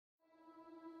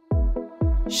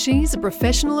She's a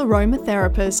professional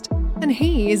aromatherapist, and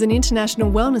he is an international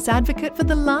wellness advocate for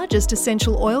the largest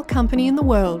essential oil company in the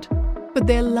world. But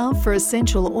their love for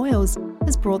essential oils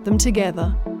has brought them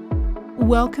together.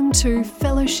 Welcome to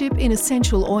Fellowship in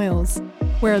Essential Oils,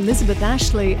 where Elizabeth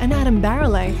Ashley and Adam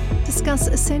Barrelay discuss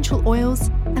essential oils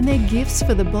and their gifts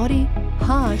for the body,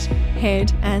 heart,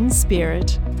 head, and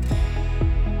spirit.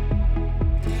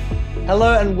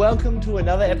 Hello and welcome to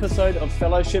another episode of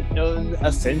Fellowship in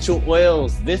Essential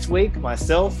Oils. This week,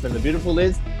 myself and the beautiful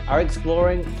Liz are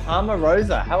exploring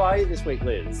Palmarosa. How are you this week,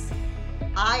 Liz?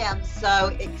 I am so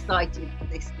excited for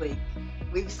this week.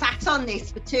 We've sat on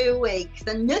this for 2 weeks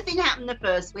and nothing happened the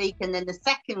first week, and then the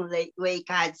second week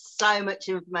I had so much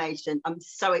information. I'm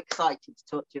so excited to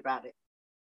talk to you about it.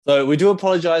 So we do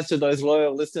apologise to those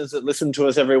loyal listeners that listen to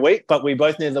us every week, but we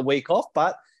both need the week off,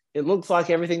 but it looks like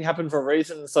everything happened for a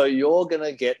reason, so you're going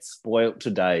to get spoilt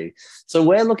today. So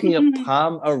we're looking at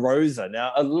Palmarosa.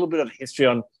 Now, a little bit of history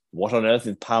on what on earth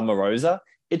is Palmarosa.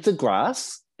 It's a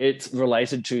grass. It's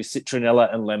related to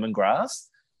citronella and lemongrass.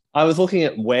 I was looking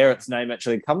at where its name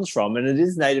actually comes from, and it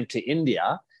is native to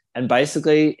India. And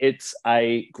basically, it's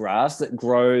a grass that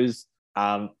grows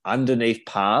underneath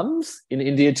palms in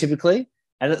India typically,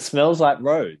 and it smells like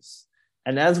rose.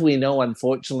 And as we know,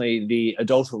 unfortunately, the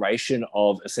adulteration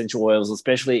of essential oils,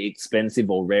 especially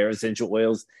expensive or rare essential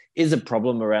oils, is a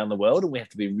problem around the world, and we have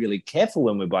to be really careful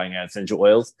when we're buying our essential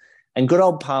oils. And good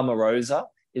old Palmarosa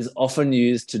is often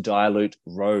used to dilute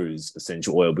rose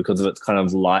essential oil because of its kind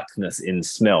of likeness in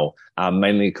smell,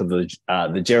 mainly because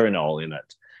of the geranol in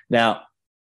it. Now,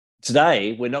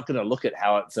 today, we're not going to look at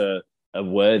how it's a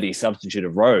worthy substitute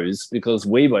of rose, because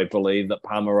we both believe that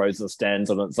Palmarosa stands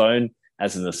on its own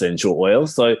as an essential oil.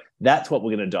 So that's what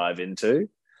we're going to dive into.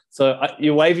 So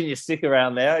you're waving your stick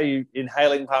around there. Are you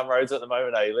inhaling Palmarosa at the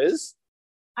moment, are you, Liz?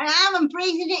 I am. I'm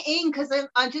breathing it in because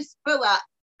I just feel that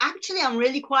actually I'm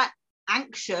really quite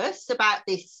anxious about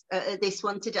this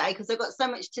one today because I've got so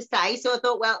much to say. So I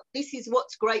thought, well, this is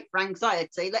what's great for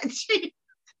anxiety.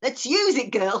 Let's use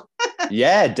it, girl.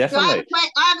 Yeah, definitely. So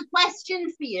I have a question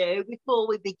for you before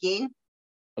we begin.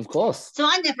 Of course. So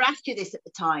I never asked you this at the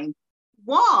time.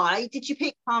 Why did you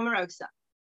pick Palmarosa?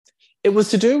 It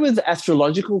was to do with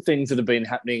astrological things that have been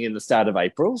happening in the start of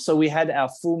April. So we had our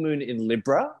full moon in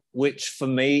Libra, which for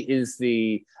me is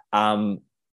the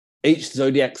each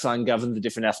zodiac sign governs a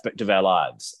different aspect of our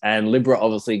lives. And Libra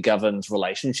obviously governs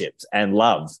relationships and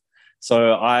love.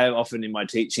 So I often in my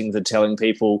teachings are telling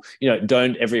people,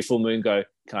 don't every full moon go,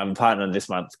 can I have a partner this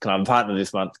month? Can I have a partner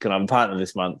this month? Can I have a partner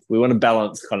this month? We want to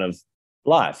balance kind of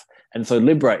life. And so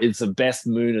Libra is the best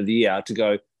moon of the year to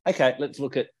go, okay, let's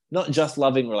look at not just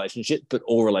loving relationships, but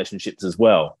all relationships as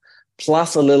well.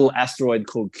 Plus a little asteroid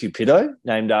called Cupido,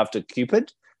 named after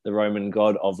Cupid, the Roman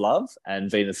god of love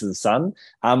and Venus's son,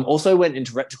 also went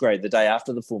into retrograde the day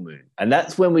after the full moon. And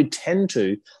that's when we tend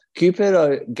to,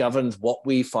 Cupido governs what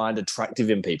we find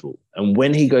attractive in people. And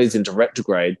when he goes into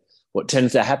retrograde, what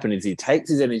tends to happen is he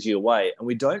takes his energy away and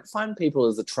we don't find people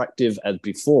as attractive as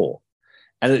before.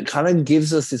 And it kind of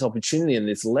gives us this opportunity and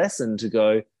this lesson to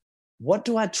go, what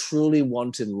do I truly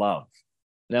want in love?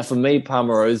 Now, for me,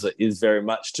 Palmarosa is very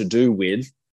much to do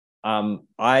with, I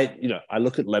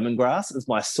look at lemongrass as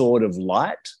my sword of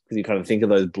light, because you kind of think of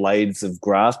those blades of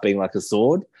grass being like a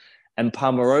sword. And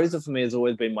Palmarosa for me has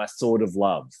always been my sword of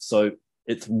love. So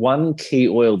it's one key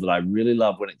oil that I really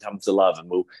love when it comes to love. And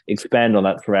we'll expand on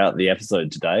that throughout the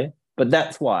episode today. But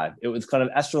that's why it was kind of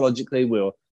astrologically, we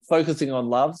were focusing on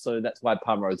love, so that's why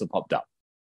Palmarosa popped up.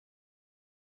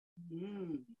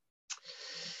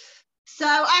 So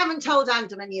I haven't told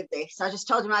Adam any of this. I just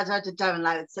told him I had to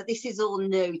download. So this is all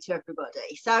new to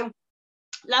everybody. So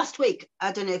last week,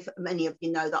 I don't know if many of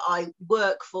you know that I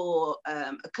work for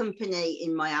a company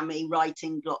in Miami,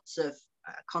 writing lots of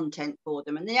content for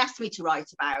them. And they asked me to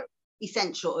write about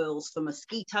essential oils for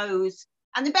mosquitoes.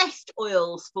 And the best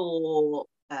oils for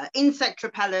insect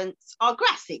repellents are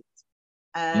grasses.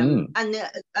 And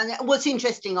what's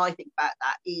interesting, I think, about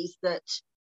that is that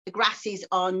the grasses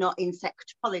are not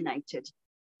insect pollinated,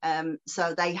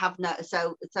 so they have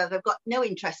so they've got no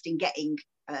interest in getting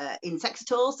insects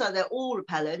at all. So they're all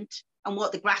repellent. And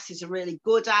what the grasses are really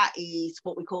good at is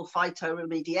what we call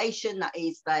phytoremediation. That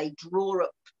is, they draw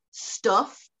up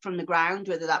stuff from the ground,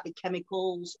 whether that be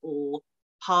chemicals or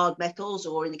hard metals,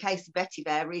 or in the case of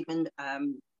vetiver, even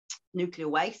nuclear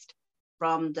waste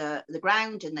from the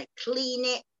ground, and they clean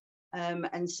it.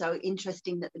 And so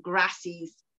interesting that the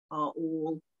grasses are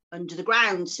all under the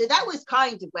ground. So that was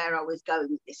kind of where I was going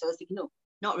with this. I was thinking, no,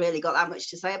 not really got that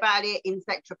much to say about it.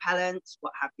 Insect repellents,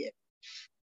 what have you.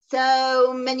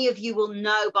 So many of you will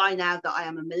know by now that I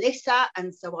am a Melissa,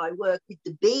 and so I work with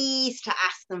the bees to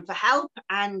ask them for help.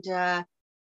 And I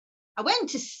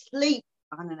went to sleep,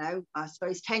 I don't know, I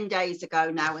suppose 10 days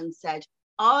ago now, and said,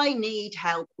 I need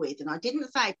help with, and I didn't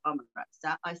say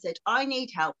Palmarosa, I said, I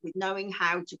need help with knowing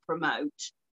how to promote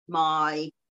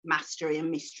my Mastery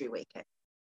and Mystery Weekend.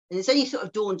 And it's only sort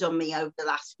of dawned on me over the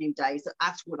last few days that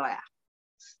that's what I am.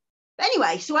 But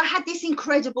anyway, so I had this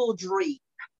incredible dream,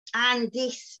 and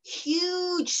this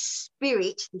huge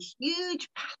spirit, this huge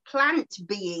plant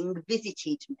being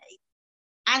visited me.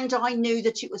 And I knew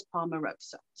that it was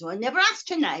Palmarosa. So I never asked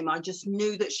her name. I just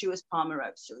knew that she was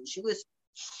Palmarosa. And she was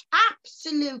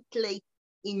absolutely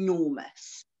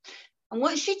enormous. And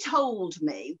what she told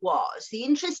me was, the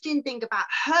interesting thing about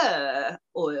her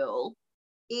oil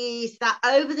is that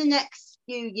over the next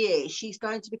few years, she's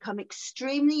going to become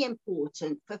extremely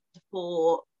important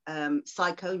for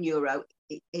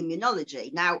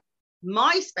psychoneuroimmunology. Now,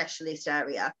 my specialist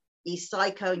area is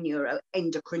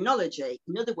psychoneuroendocrinology.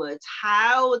 In other words,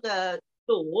 how the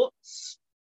thoughts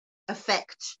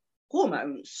affect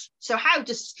hormones. So how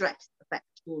does stress affect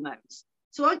hormones?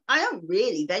 So I don't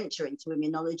really venture into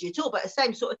immunology at all, but the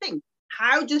same sort of thing.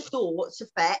 How do thoughts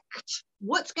affect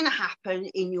what's going to happen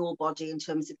in your body in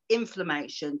terms of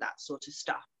inflammation, that sort of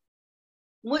stuff?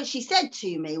 What she said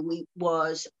to me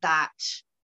was that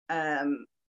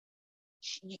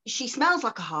she smells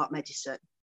like a heart medicine,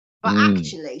 but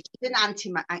actually she's an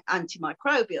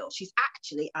antimicrobial. She's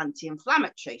actually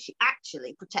anti-inflammatory. She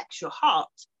actually protects your heart.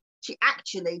 She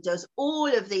actually does all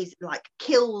of these, like,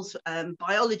 kills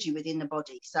biology within the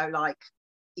body. So like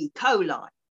E. coli,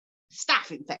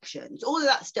 staph infections, all of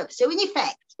that stuff. So in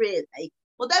effect, really,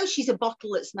 although she's a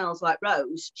bottle that smells like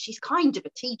rose, she's kind of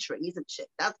a tea tree, isn't she?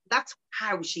 That's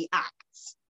how she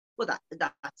acts. Well,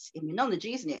 that's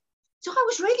immunology, isn't it? So I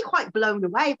was really quite blown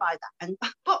away by that.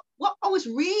 But what I was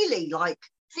really like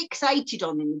fixated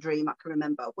on in the dream, I can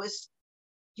remember, was,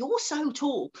 you're so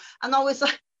tall. And I was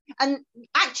like, and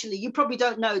actually, you probably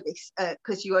don't know this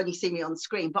because you only see me on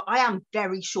screen, but I am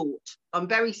very short. I'm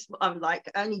like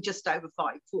only just over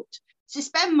 5 foot. To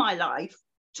spend my life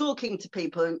talking to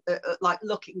people and like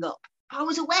looking up, I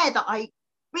was aware that I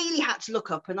really had to look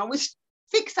up, and I was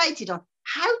fixated on,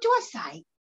 how do I say,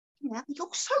 you're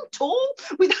so tall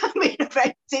without being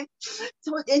offensive.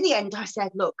 So in the end, I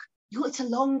said, look, it's a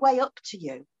long way up to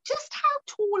you. Just how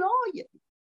tall are you?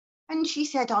 And she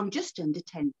said, I'm just under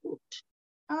 10 foot.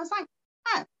 I was like,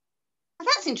 oh,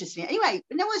 that's interesting. Anyway,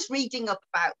 when I was reading up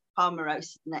about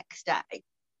Palmarosa the next day,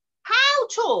 how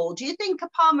tall do you think a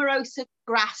Palmarosa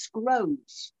grass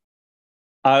grows?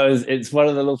 It's one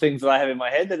of the little things that I have in my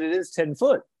head, that it is 10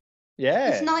 foot. Yeah.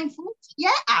 It's 9 foot.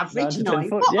 Yeah, average 9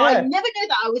 foot. Yeah. I never knew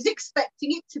that. I was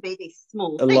expecting it to be this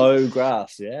small thing. Low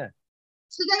grass, yeah.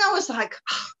 So then I was like,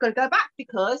 I've got to go back,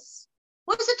 because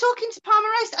was I talking to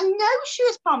Palmarosa? I know she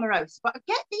was Palmarosa, but I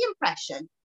get the impression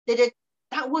that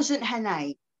that wasn't her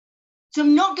name. So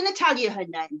I'm not going to tell you her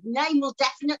name. Her name will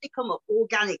definitely come up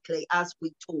organically as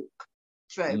we talk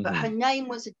through, but her name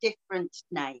was a different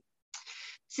name.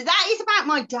 So that is about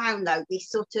my download, this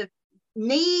sort of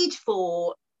need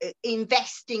for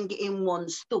investing in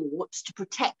one's thoughts to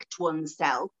protect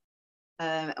oneself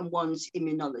and one's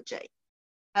immunology.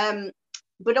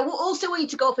 But I also want you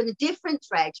to go off on a different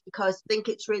thread, because I think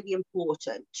it's really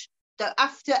important that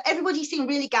after everybody seemed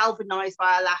really galvanized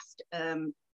by our last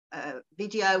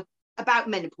video about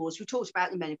menopause, we talked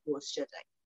about the menopause study.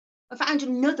 I found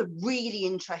another really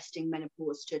interesting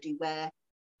menopause study where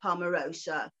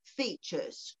Palmarosa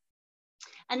features.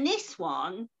 And this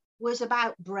one was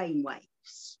about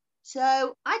brainwaves.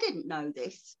 So I didn't know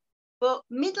this, but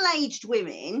middle-aged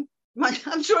women,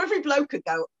 I'm sure every bloke could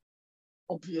go,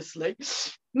 obviously,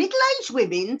 middle-aged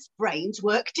women's brains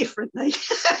work differently.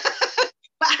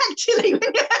 But actually,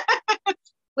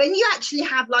 when you actually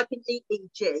have like an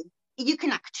EEG, you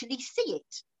can actually see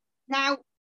it. Now,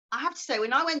 I have to say,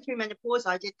 when I went through menopause,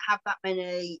 I didn't have that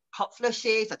many hot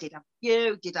flushes. I did have a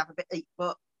few, did have a bit,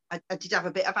 but I did have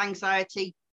a bit of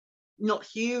anxiety, not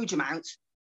huge amounts.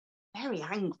 Very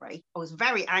angry. I was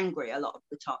very angry a lot of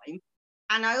the time.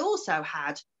 And I also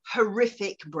had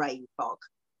horrific brain fog.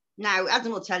 Now,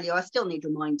 Adam will tell you, I still need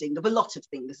reminding of a lot of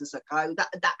things as I go.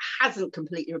 That hasn't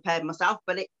completely repaired myself,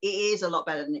 but it is a lot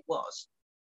better than it was.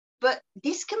 But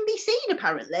this can be seen,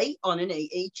 apparently, on an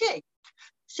EEG.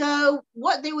 So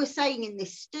what they were saying in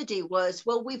this study was,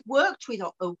 well, we've worked with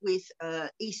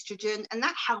estrogen, and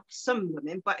that helps some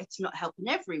women, but it's not helping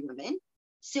every woman.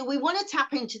 So we want to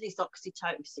tap into this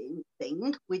oxytocin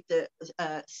thing with the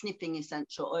sniffing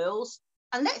essential oils,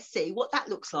 and let's see what that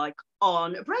looks like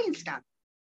on a brain scan.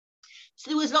 So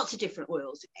there was lots of different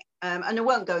oils in it, and I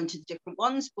won't go into the different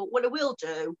ones, but what I will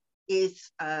do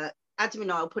is Adam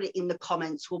and I will put it in the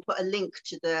comments. We'll put a link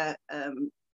to the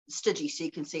study so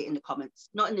you can see it in the comments,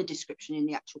 not in the description, in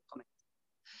the actual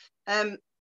comments.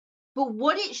 But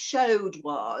what it showed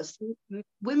was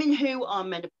women who are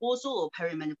menopausal or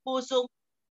perimenopausal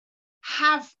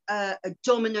have a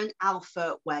dominant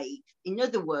alpha wave. In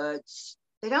other words,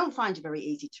 they don't find it very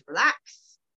easy to relax,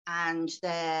 and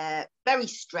they're very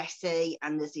stressy,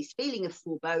 and there's this feeling of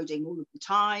foreboding all of the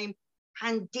time.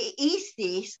 And is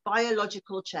this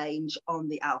biological change on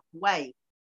the alpha wave?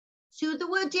 So there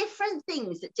were different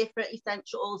things that different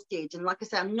essential oils did. And like I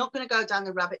said, I'm not going to go down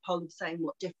the rabbit hole of saying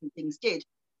what different things did,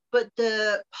 but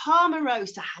the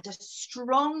Palmarosa had a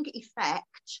strong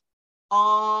effect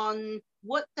on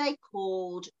what they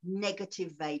called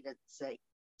negative valency.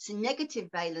 So negative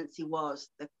valency was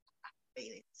the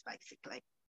valence, basically.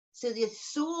 So they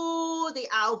saw the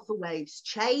alpha waves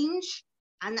change.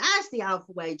 And as the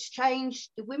alpha waves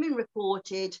changed, the women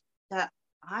reported that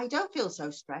I don't feel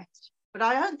so stressed, but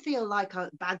I don't feel like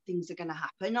bad things are going to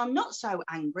happen. I'm not so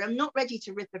angry. I'm not ready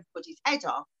to rip everybody's head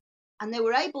off. And they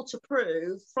were able to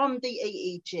prove from the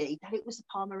EEG that it was the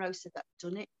Palmarosa that had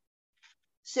done it.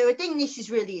 So I think this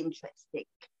is really interesting.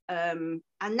 And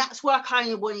that's what I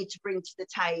kind of wanted to bring to the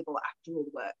table after all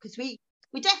the work, because we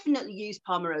definitely use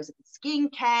Palmarosa for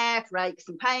skincare, for aches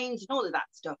and pains and all of that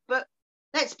stuff. But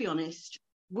let's be honest,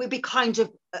 we'll be kind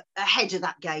of ahead of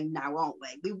that game now, aren't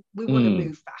we? We want to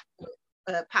move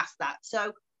past that.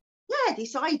 So yeah,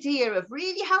 this idea of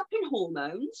really helping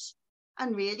hormones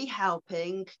and really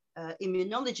helping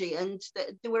immunology. And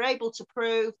they were able to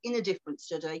prove in a different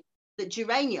study that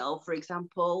geraniol, for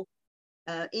example,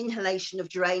 inhalation of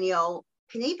geraniol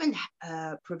can even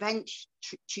prevent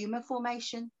tumor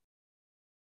formation.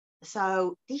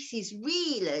 So this is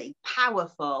really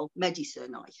powerful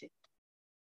medicine, I think.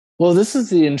 Well, this is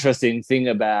the interesting thing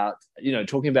about,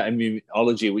 talking about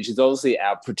immunology, which is obviously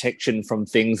our protection from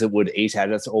things that would eat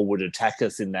at us or would attack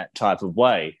us in that type of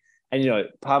way. And,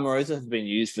 Palmarosa has been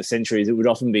used for centuries. It would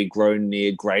often be grown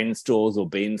near grain stores or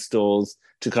bean stores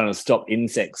to kind of stop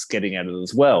insects getting at it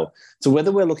as well. So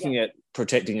whether we're looking at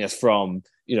protecting us from,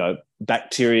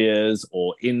 bacterias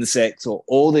or insects or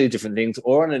all these different things,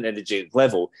 or on an energetic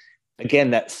level,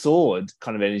 again, that sword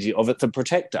kind of energy of it's a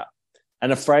protector.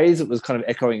 And a phrase that was kind of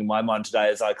echoing in my mind today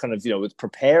as I kind of, was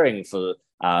preparing for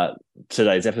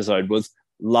today's episode was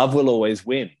love will always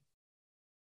win.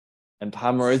 And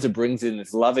Palmarosa brings in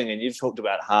this loving, and you've talked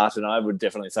about heart, and I would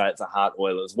definitely say it's a heart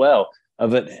oil as well,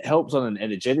 of it helps on an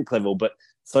energetic level, but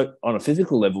so on a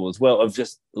physical level as well, of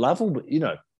just love.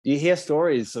 You hear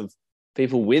stories of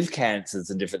people with cancers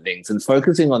and different things, and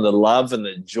focusing on the love and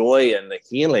the joy and the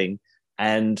healing.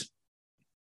 And,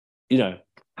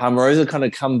 Palmarosa kind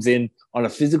of comes in on a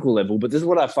physical level, but this is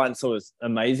what I find so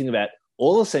amazing about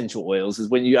all essential oils is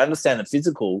when you understand the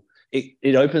physical,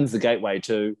 it opens the gateway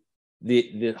to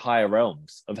the higher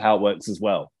realms of how it works as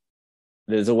well.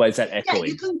 There's always that echoing.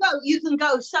 Yeah, you can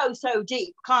go so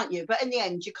deep, can't you? But in the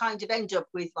end, you kind of end up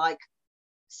with like,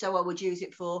 so I would use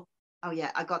it for, oh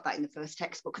yeah, I got that in the first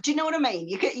textbook. Do you know what I mean?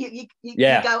 You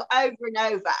go over and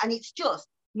over, and it's just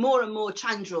more and more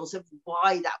tendrils of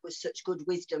why that was such good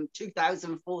wisdom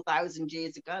 2,000, 4,000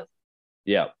 years ago.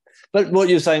 Yeah. But what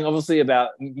you're saying, obviously,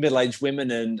 about middle-aged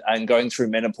women and going through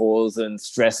menopause and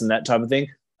stress and that type of thing,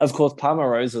 of course,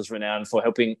 Palmarosa is renowned for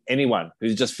helping anyone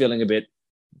who's just feeling a bit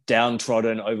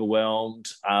downtrodden, overwhelmed,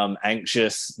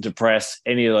 anxious, depressed,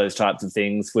 any of those types of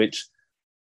things, which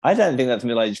I don't think that's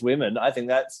middle-aged women. I think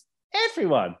that's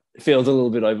everyone feels a little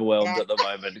bit overwhelmed at the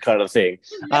moment kind of thing.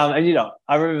 And,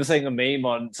 I remember seeing a meme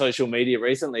on social media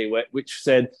recently which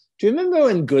said, do you remember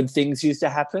when good things used to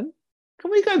happen?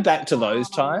 Can we go back to those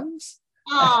times?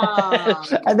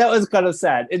 And that was kind of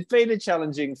sad. It's been a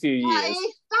challenging few years. That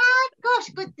is sad. Gosh,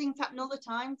 good things happen all the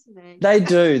time to me. They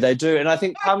do. And I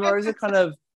think Palmarosa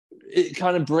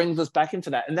kind of brings us back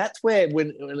into that. And that's where,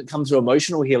 when it comes to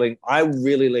emotional healing, I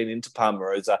really lean into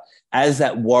Palmarosa as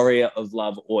that warrior of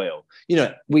love oil.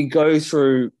 We go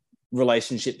through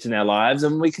relationships in our lives,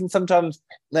 and we can sometimes,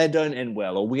 they don't end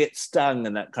well, or we get stung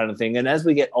and that kind of thing. And as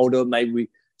we get older, maybe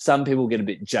some people get a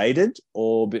bit jaded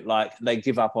or a bit like they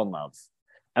give up on love.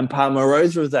 And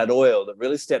Palmarosa is that oil that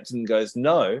really steps in and goes,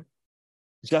 no,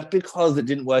 just because it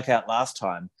didn't work out last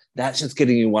time, that's just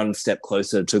getting you one step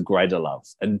closer to greater love,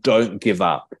 and don't give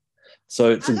up.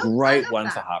 So it's a great one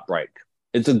for heartbreak.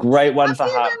 It's a great one for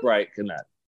heartbreak and that.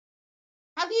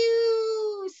 Have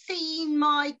you seen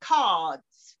my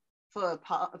cards for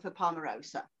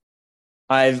Palmarosa?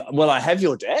 I have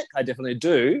your deck. I definitely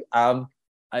do. Can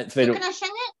I share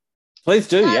it? Please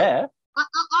do, yeah.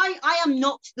 I am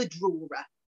not the drawer.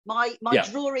 My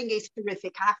drawing is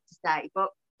horrific, I have to say. But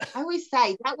I always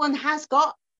say that one has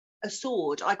got a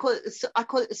sword. I call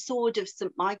it the sword of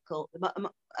St. Michael,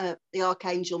 the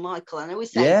Archangel Michael. And I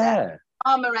always say that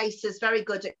Palmarosa is very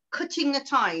good at cutting the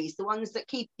ties, the ones that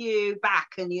keep you back,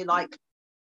 and you're like,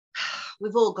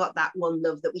 we've all got that one,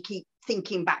 love, that we keep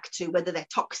thinking back to, whether they're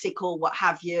toxic or what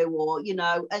have you, or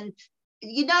and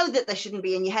you know that they shouldn't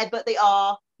be in your head, but they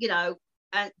are,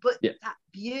 and that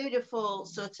beautiful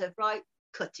sort of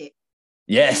cut it.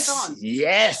 Yes,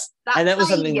 that and that was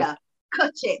something.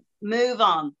 Cut it, move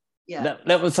on. Yeah,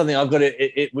 that was something I've got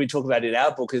to. We talk about in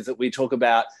our book, is that we talk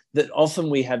about that often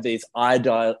we have these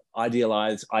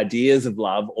idealized ideas of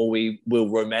love, or we will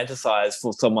romanticize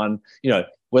for someone,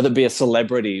 whether it be a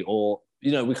celebrity or,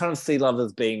 we kind of see love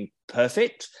as being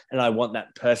perfect, and I want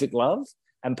that perfect love.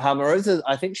 And Palmarosa,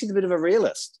 I think she's a bit of a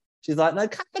realist. She's like, no,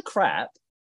 cut the crap.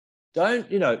 Don't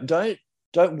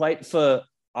wait for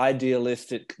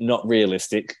idealistic, not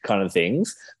realistic kind of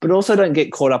things, but also don't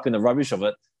get caught up in the rubbish of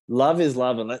it. Love is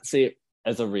love, and let's see it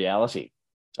as a reality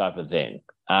type of thing.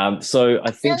 So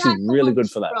I think she's really good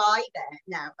for that. Cry there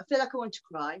now. I feel like I want to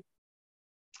cry,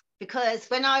 because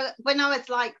when I was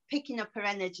like picking up her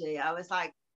energy, I was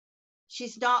like,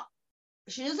 she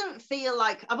doesn't feel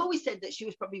like, I've always said that she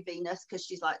was probably Venus, because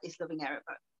she's like this loving air,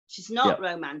 but she's not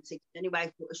romantic in any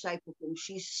way, shape or form.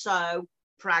 She's so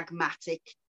pragmatic.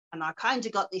 And I kind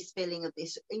of got this feeling of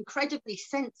this incredibly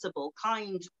sensible,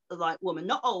 kind of like woman,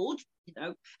 not old,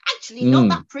 actually not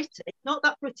that pretty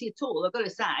at all, I've got to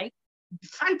say.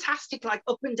 Fantastic, like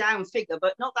up and down figure,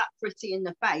 but not that pretty in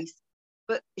the face.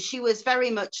 But she was very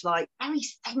much like very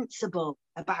sensible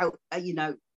about,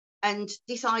 and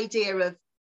this idea of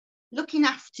looking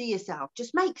after yourself,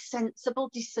 just make sensible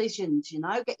decisions,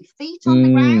 get your feet on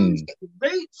the ground, get your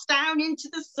roots down into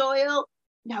the soil.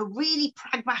 Really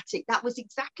pragmatic. That was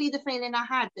exactly the feeling I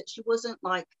had, that she wasn't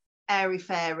like airy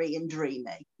fairy and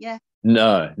dreamy. Yeah.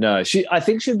 No. I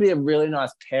think she'd be a really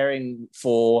nice pairing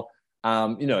for,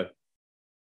 I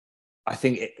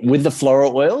think with the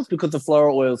floral oils, because the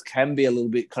floral oils can be a little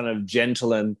bit kind of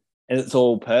gentle and it's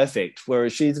all perfect.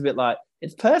 Whereas she's a bit like,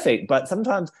 it's perfect, but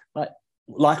sometimes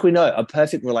like we know, a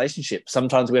perfect relationship,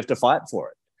 sometimes we have to fight for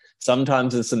it.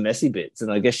 Sometimes there's some messy bits.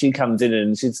 And I guess she comes in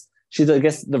and she's, I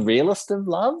guess, the realist of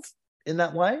love in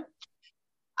that way.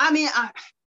 I mean, I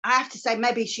have to say,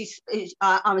 maybe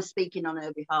I'm speaking on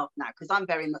her behalf now, because I'm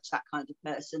very much that kind of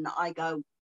person that I go,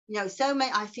 I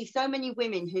see so many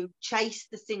women who chase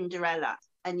the Cinderella,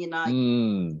 and that's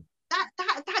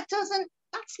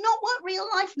not what real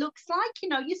life looks like.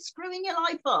 You're screwing your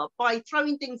life up by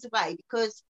throwing things away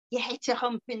because you hit a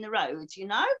hump in the road.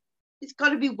 It's got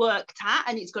to be worked at,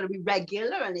 and it's got to be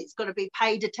regular, and it's got to be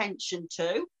paid attention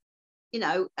to.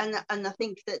 And I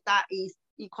think that is,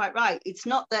 you're quite right. It's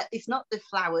not the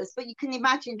flowers, but you can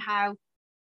imagine how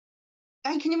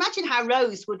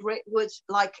Rose would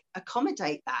like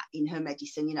accommodate that in her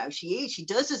medicine. She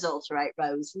does adulterate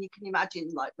Rose, and you can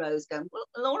imagine like Rose going, well,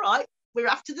 all right, we're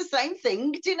after the same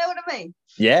thing. Do you know what I mean?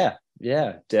 Yeah,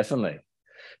 definitely.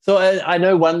 So I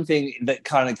know one thing that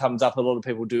kind of comes up, a lot of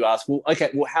people do ask, well,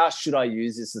 how should I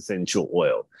use this essential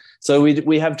oil? So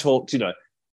we have talked,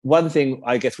 one thing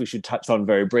I guess we should touch on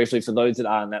very briefly for those that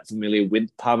aren't that familiar with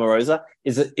Palmarosa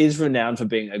is it is renowned for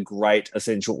being a great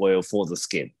essential oil for the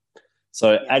skin.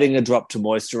 So adding a drop to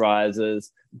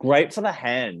moisturizers, great for the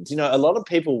hands. A lot of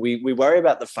people, we worry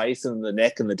about the face and the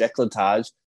neck and the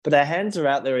décolletage, but our hands are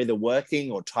out there either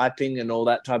working or typing and all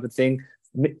that type of thing.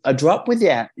 A drop with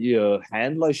your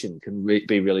hand lotion can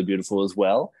be really beautiful as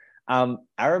well.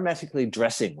 Aromatically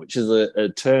dressing, which is a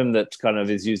term that kind of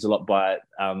is used a lot by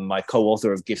my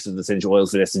co-author of Gifts of Essential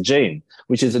Oils, Vanessa Jean,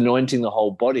 which is anointing the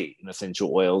whole body in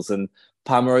essential oils. And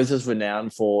Palmarosa is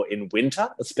renowned for, in winter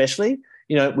especially,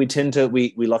 we tend to,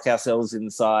 we lock ourselves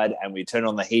inside and we turn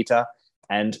on the heater,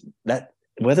 and that,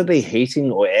 whether it be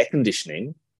heating or air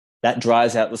conditioning, that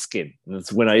dries out the skin. And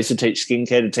that's when I used to teach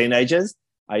skincare to teenagers.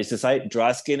 I used to say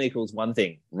dry skin equals one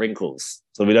thing, wrinkles.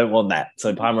 So we don't want that.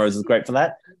 So Palmarosa is great for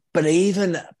that. But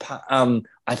even,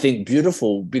 I think,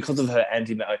 beautiful because of her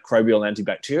antimicrobial,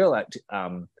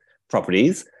 antibacterial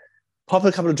properties, pop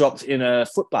a couple of drops in a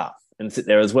foot bath and sit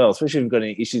there as well, especially if you've got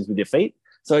any issues with your feet.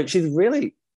 So she's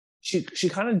really, she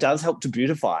kind of does help to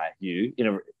beautify you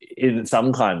in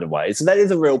some kind of way. So that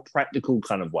is a real practical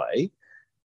kind of way.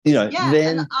 Then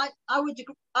and I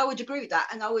would agree with that.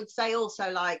 And I would say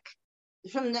also, like,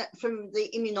 from the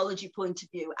immunology point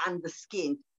of view and the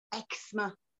skin,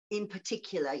 eczema in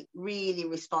particular really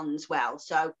responds well.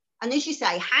 So, and as you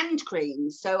say, hand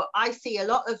creams. So I see a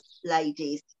lot of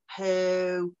ladies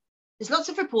who there's lots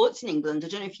of reports in England, I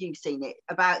don't know if you've seen it,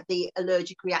 about the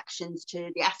allergic reactions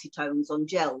to the acetones on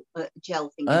gel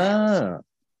fingernails.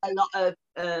 A lot of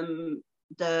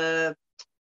the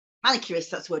manicurists,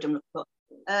 that's the word I'm looking for,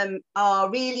 are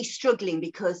really struggling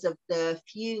because of the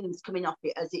fumes coming off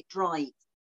it as it dries.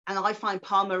 And I find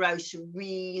Palmarosa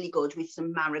really good with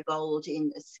some marigold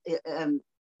in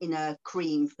a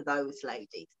cream for those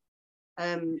ladies.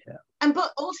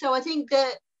 But also I think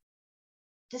that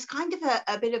there's kind of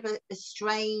a bit of a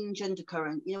strange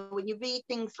undercurrent, you know, when you read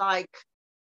things like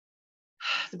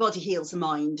The Body Heals the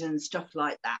Mind and stuff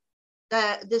like that.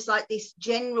 There's like this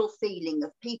general feeling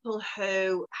of people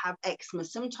who have eczema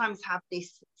sometimes have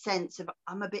this sense of,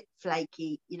 I'm a bit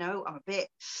flaky, you know, I'm a bit,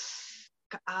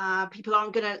 people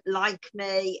aren't going to like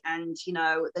me, and, you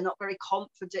know, they're not very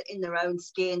confident in their own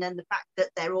skin, and the fact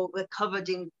that we're covered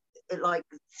in like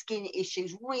skin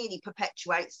issues really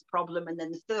perpetuates the problem, and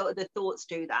then the thoughts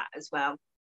do that as well.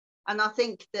 And I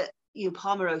think that, you know,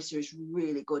 Palmarosa is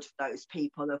really good for those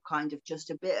people of kind of just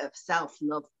a bit of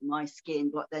self-love for my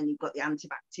skin, but then you've got the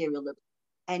antibacterial of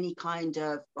any kind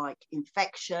of like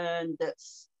infection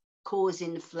that's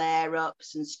causing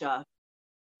flare-ups and stuff.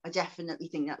 I definitely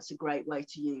think that's a great way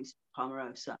to use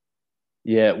Palmarosa.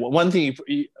 Yeah, well, one thing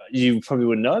you probably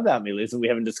wouldn't know about me, Liz, that we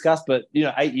haven't discussed, but, you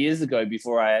know, 8 years ago,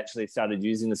 before I actually started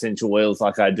using essential oils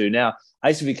like I do now, I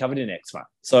used to be covered in eczema.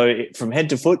 So from head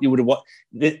to foot, you would have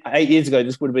 8 years ago,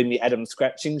 this would have been the Adam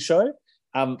Scratching show.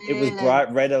 It was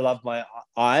bright red. I loved my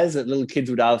eyes. That little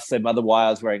kids would ask their mother why I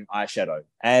was wearing eyeshadow.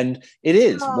 And it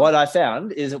is. What I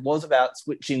found is it was about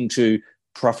switching to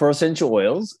proper essential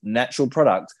oils, natural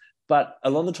products, but a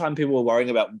lot of the time people were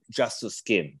worrying about just the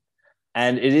skin.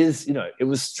 And it is, you know, it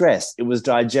was stress, it was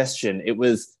digestion, it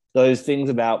was those things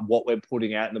about what we're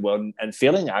putting out in the world and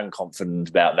feeling unconfident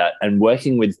about that and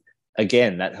working with,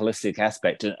 again, that holistic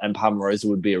aspect. And Palmarosa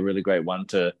would be a really great one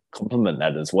to complement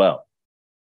that as well.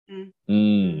 So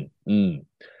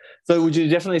would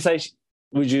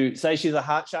you say she's a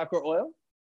heart chakra oil?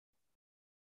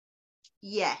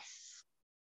 Yes.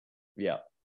 Yeah.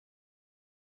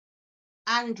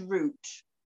 And root.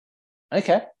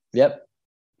 Okay. Yep.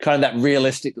 Kind of that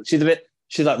realistic. She's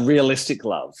like realistic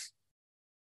love.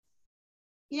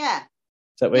 Yeah. Is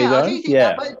that where you're going? I do think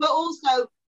that,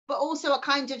 but also I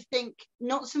kind of think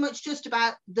not so much just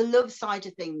about the love side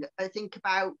of things. I think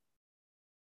about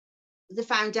the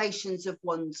foundations of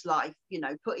one's life, you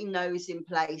know, putting those in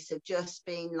place of just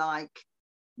being like,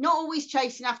 not always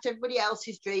chasing after everybody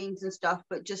else's dreams and stuff,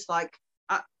 but just like,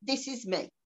 this is me.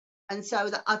 And so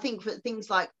that I think for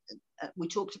things like, we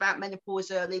talked about menopause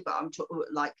early, but I'm talking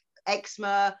like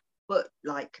eczema, but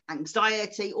like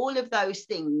anxiety, all of those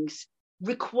things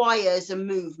requires a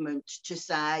movement to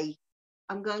say,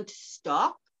 I'm going to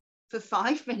stop for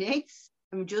 5 minutes.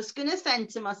 I'm just going to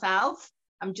center myself.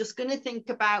 I'm just going to think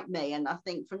about me. And I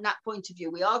think from that point of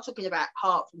view, we are talking about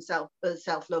heart from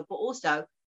self-love, but also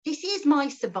this is my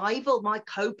survival, my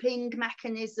coping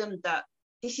mechanism, that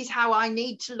this is how I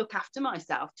need to look after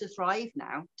myself to thrive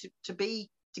now,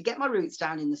 to get my roots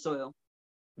down in the soil.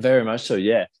 Very much so,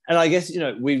 yeah. And I guess, you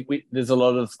know, we there's a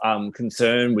lot of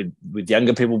concern with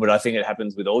younger people, but I think it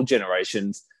happens with all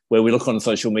generations, where we look on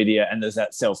social media and there's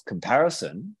that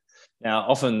self-comparison. Now,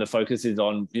 often the focus is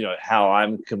on, you know, how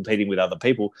I'm competing with other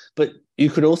people, but you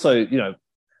could also, you know,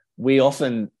 we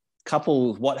often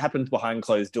couple what happens behind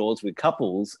closed doors with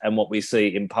couples and what we see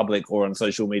in public or on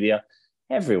social media.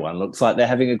 Everyone looks like they're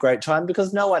having a great time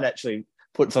because no one actually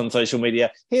puts on social media,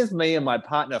 here's me and my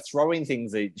partner throwing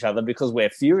things at each other because we're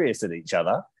furious at each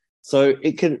other. So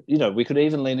it could, you know, we could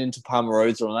even lean into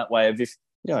Palmarosa on that way of, if,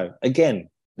 you know, again,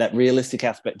 that realistic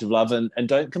aspect of love, and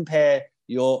don't compare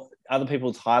your other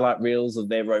people's highlight reels of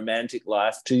their romantic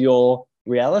life to your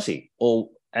reality,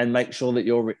 and make sure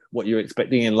that what you're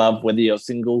expecting in love, whether you're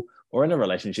single or in a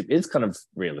relationship, is kind of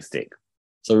realistic.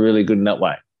 So really good in that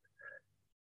way.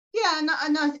 Yeah,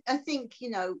 and I think, you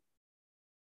know,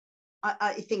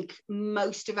 I think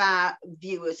most of our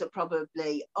viewers are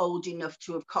probably old enough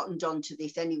to have cottoned on to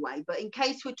this anyway. But in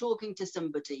case we're talking to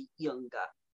somebody younger,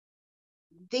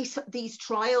 these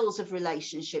trials of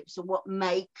relationships are what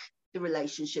make the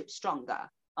relationship stronger,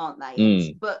 aren't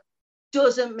they? But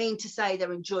doesn't mean to say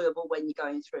they're enjoyable when you're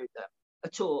going through them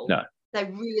at all. No. They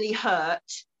really hurt.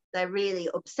 They're really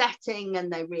upsetting,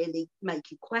 and they really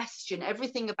make you question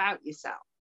everything about yourself.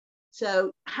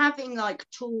 So having like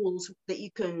tools that you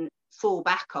can fall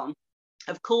back on,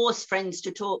 of course, friends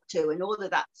to talk to and all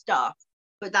of that stuff,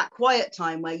 but that quiet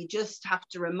time where you just have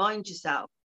to remind yourself,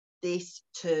 this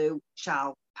too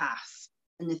shall pass.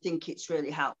 And I think it's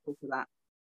really helpful for that.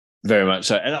 Very much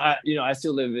so. And I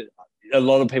still live a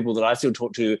lot of people that I still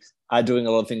talk to are doing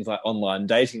a lot of things like online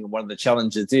dating. And one of the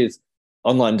challenges is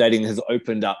online dating has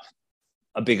opened up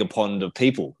a bigger pond of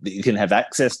people that you can have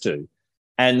access to.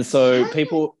 And so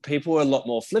people are a lot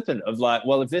more flippant of like,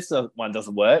 well, if this one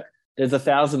doesn't work, there's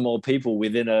 1,000 more people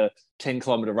within a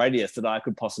 10-kilometer radius that I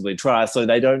could possibly try. So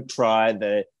they don't try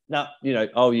I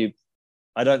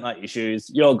don't like your shoes,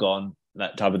 you're gone,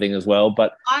 that type of thing as well.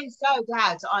 But I'm so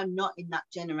glad I'm not in that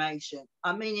generation.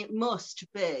 I mean, it must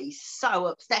be so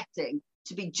upsetting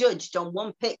to be judged on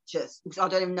one picture. I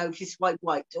don't even know if you swipe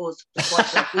right or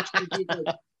swipe left. Which one do you do?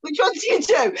 Which one do you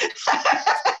do?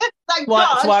 Thank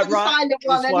God, swipe right.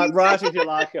 One swipe right if you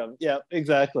like them. Yeah,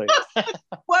 exactly.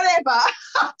 Whatever.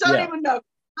 I don't even know.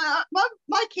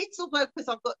 My kids will go, because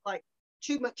I've got like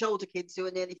two much older kids who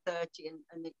are nearly 30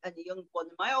 and the young one.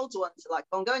 And my older ones are like,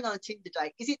 I'm going on a Tinder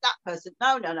date. Is it that person?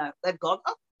 No. They've gone,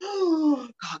 oh,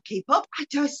 can't keep up. I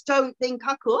just don't think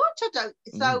I could. I don't.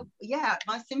 So, yeah,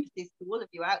 my sympathies to all of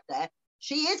you out there.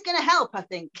 She is going to help, I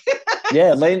think.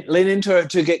 Yeah, lean into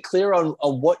it to get clear on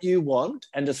what you want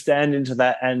and to stand into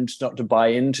that and not to buy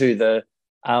into the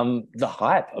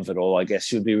hype of it all. I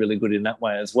guess you'd be really good in that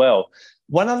way as well.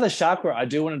 One other chakra I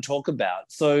do want to talk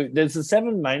about. So there's the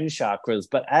 7 main chakras,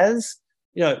 but as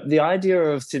you know, the idea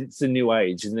of since the New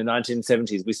Age in the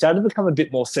 1970s, we started to become a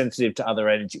bit more sensitive to other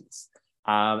energies.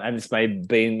 And this may have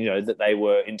been, that they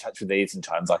were in touch with these in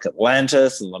times like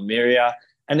Atlantis and Lemuria,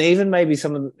 and even maybe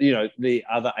some of the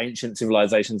other ancient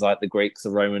civilizations like the Greeks,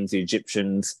 the Romans, the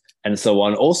Egyptians, and so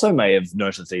on also may have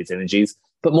noticed these energies,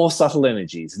 but more subtle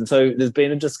energies. And so there's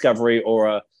been a discovery or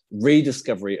a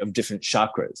rediscovery of different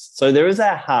chakras. So there is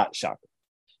our heart chakra.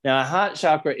 Now, our heart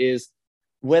chakra is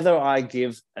whether I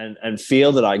give and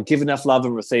feel that I give enough love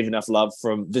and receive enough love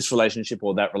from this relationship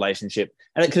or that relationship.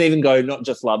 And it can even go not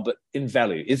just love, but in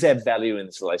value. Is there value in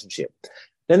this relationship?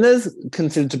 Then there's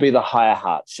considered to be the higher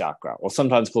heart chakra, or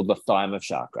sometimes called the thymus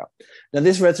chakra. Now,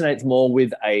 this resonates more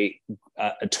with a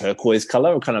turquoise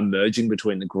color, or kind of merging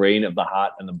between the green of the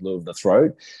heart and the blue of the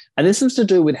throat. And this is to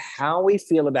do with how we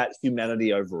feel about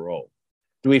humanity overall.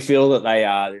 Do we feel that they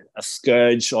are a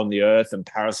scourge on the earth and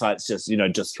parasites just,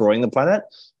 destroying the planet?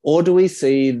 Or do we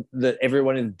see that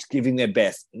everyone is giving their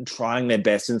best and trying their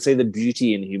best and see the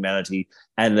beauty in humanity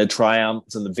and the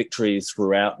triumphs and the victories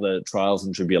throughout the trials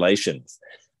and tribulations?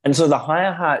 And so the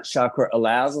higher heart chakra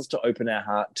allows us to open our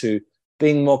heart to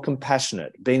being more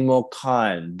compassionate, being more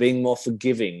kind, being more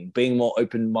forgiving, being more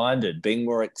open-minded, being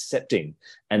more accepting,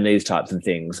 and these types of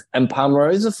things. And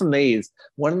Palmarosa for me is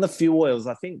one of the few oils,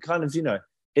 I think, kind of,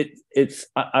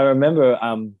 I remember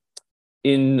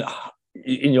in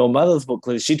your mother's book,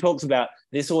 Liz, she talks about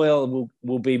this oil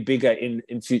will be bigger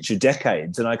in future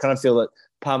decades. And I kind of feel that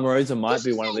Palmarosa might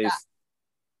be one of these. That?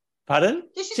 Pardon?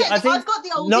 Did she say that? I've got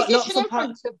the old edition in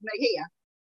front of me here.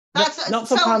 Not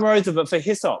for Palmarosa, but for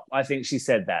hyssop. I think she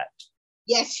said that.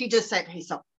 Yes, she does say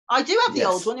hyssop. I do have the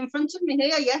old one in front of me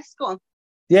here. Yes, go on.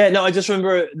 Yeah, no, I just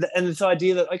remember, and this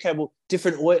idea that, okay, well,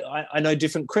 different oil, I know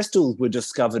different crystals were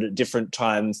discovered at different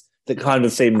times that kind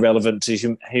of seem relevant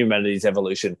to humanity's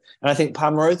evolution. And I think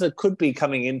Palmarosa could be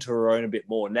coming into her own a bit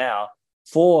more now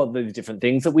for the different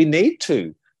things that we need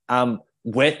to.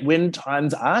 When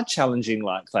times are challenging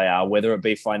like they are, whether it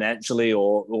be financially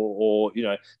or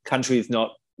countries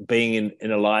not being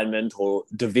in alignment or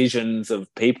divisions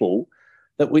of people,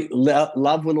 that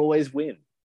love will always win.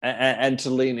 And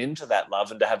to lean into that love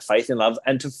and to have faith in love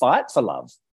and to fight for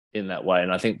love in that way.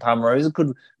 And I think Palmarosa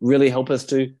could really help us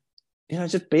to,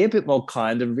 just be a bit more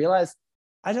kind and realize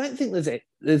I don't think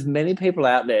there's many people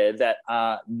out there that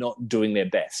are not doing their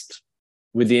best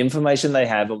with the information they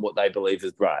have and what they believe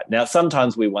is right. Now,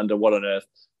 sometimes we wonder what on earth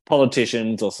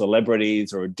politicians or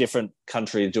celebrities or a different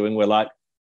country is doing. We're like,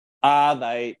 are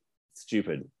they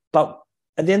stupid? But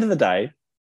at the end of the day,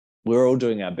 we're all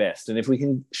doing our best. And if we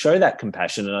can show that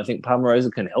compassion, and I think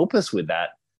Palmarosa can help us with that,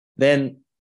 then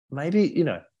maybe,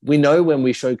 we know when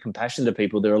we show compassion to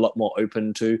people, they're a lot more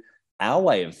open to our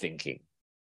way of thinking.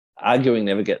 Arguing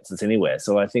never gets us anywhere.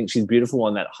 So I think she's beautiful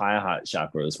on that higher heart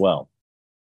chakra as well.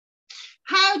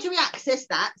 How do we access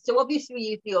that? So obviously we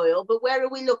use the oil, but where are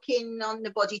we looking on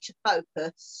the body to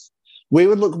focus? We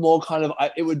would look more kind of,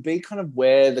 it would be kind of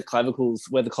where the clavicles,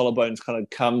 where the collarbones kind of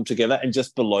come together and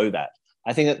just below that.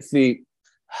 I think it's I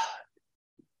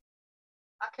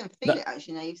can feel it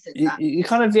actually now you've said that. You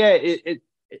kind of, it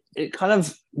kind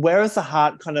of, whereas the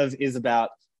heart kind of is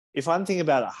about, if I'm thinking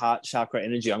about a heart chakra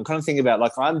energy, I'm kind of thinking about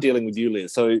like I'm dealing with you,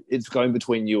 Liz, so it's going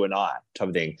between you and I type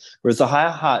of thing. Whereas the higher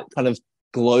heart kind of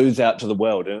glows out to the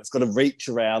world and it's got to reach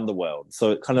around the world. So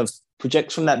it kind of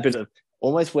projects from that bit of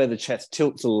almost where the chest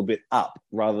tilts a little bit up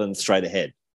rather than straight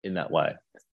ahead in that way.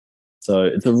 So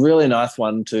it's a really nice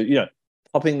one to,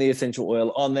 popping the essential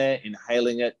oil on there,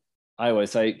 inhaling it. I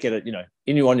always say, get it,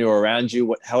 in you, on you, or around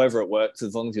you, however it works,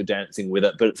 as long as you're dancing with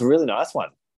it. But it's a really nice one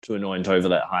to anoint over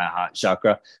that higher heart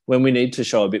chakra when we need to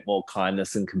show a bit more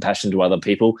kindness and compassion to other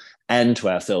people and to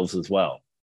ourselves as well.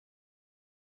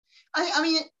 I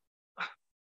mean,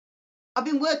 I've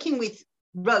been working with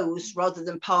Rose rather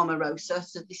than Palmarosa,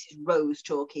 so this is Rose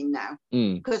talking now,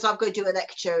 because I've got to do a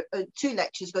lecture, 2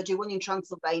 lectures. Got to do one in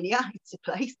Transylvania, it's a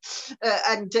place,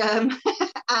 and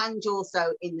and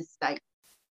also in the States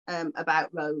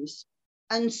about Rose.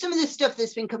 And some of the stuff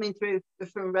that's been coming through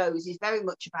from Rose is very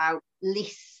much about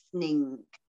listening.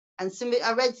 And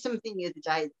I read something the other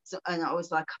day, and I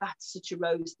was like, that's such a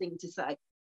Rose thing to say,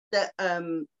 that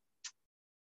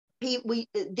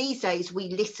these days we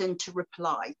listen to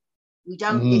reply. We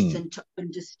don't listen to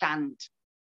understand.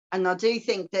 And I do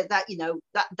think that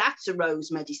that's a Rose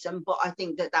medicine, but I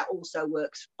think that also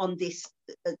works on this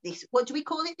what do we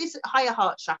call it, this higher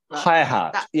heart chakra? Higher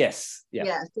heart, yes.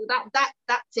 Yeah, so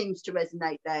that seems to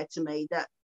resonate there to me, that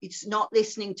it's not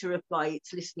listening to reply,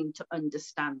 it's listening to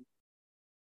understand.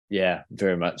 Yeah,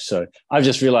 very much so. I've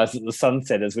just realised that the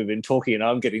sunset as we've been talking, and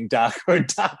I'm getting darker and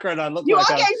darker, and I look like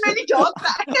I'm getting really dark.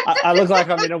 I look like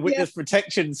I'm in a witness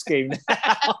protection scheme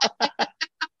now.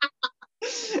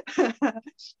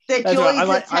 That's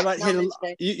right. I might hit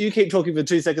you keep talking for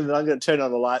 2 seconds, and I'm going to turn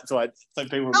on the light so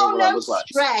people remember what I look like.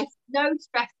 No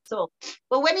stress at all.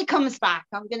 But when he comes back,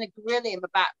 I'm going to grill him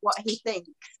about what he thinks.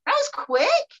 That was quick.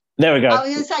 There we go. I was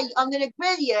going to say, I'm going to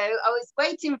grill you. I was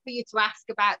waiting for you to ask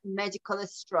about medical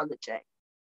astrology.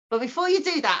 But before you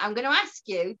do that, I'm going to ask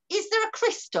you, is there a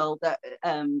crystal that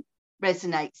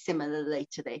resonates similarly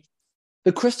to this?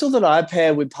 The crystal that I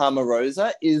pair with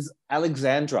Palmarosa is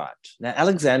alexandrite. Now,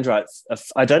 alexandrite,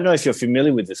 I don't know if you're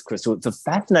familiar with this crystal. It's a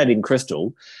fascinating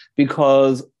crystal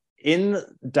because in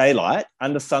daylight,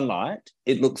 under sunlight,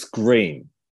 it looks green.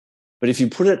 But if you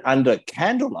put it under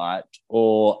candlelight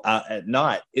or at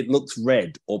night, it looks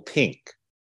red or pink.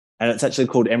 And it's actually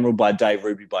called emerald by day,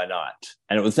 ruby by night.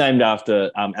 And it was named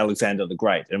after Alexander the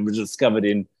Great, and was discovered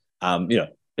in,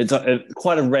 it's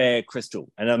quite a rare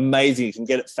crystal and amazing. You can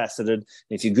get it faceted.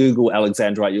 If you Google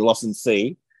alexandrite, you'll often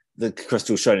see the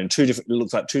crystal shown in it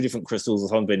looks like 2 different crystals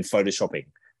that have been photoshopping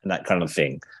and that kind of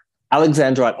thing.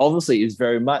 Alexandrite obviously is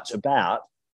very much about,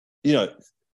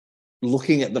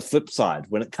 looking at the flip side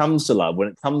when it comes to love, when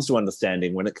it comes to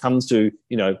understanding, when it comes to,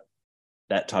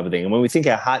 that type of thing. And when we think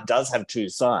our heart does have 2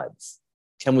 sides,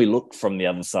 can we look from the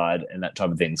other side and that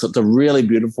type of thing? So it's a really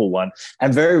beautiful one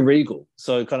and very regal.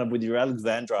 So kind of with your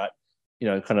alexandrite,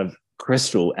 kind of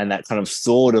crystal and that kind of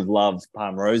sword of love,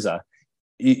 Palmarosa,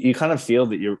 you kind of feel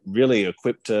that you're really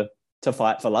equipped to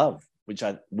fight for love,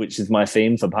 which is my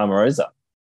theme for Palmarosa.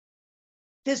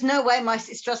 There's no way my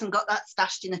sister hasn't got that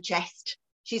stashed in a chest.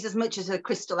 She's as much as a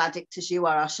crystal addict as you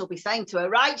are. I shall be saying to her,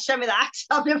 right, show me that.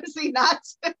 I've never seen that.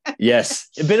 Yes,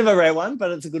 a bit of a rare one,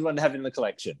 but it's a good one to have in the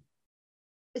collection.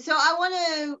 So I want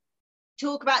to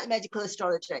talk about the medical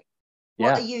astrology.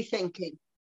 What are you thinking?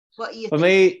 What are you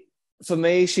thinking? For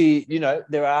me,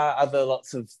 there are other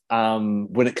lots of,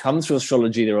 when it comes to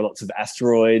astrology, there are lots of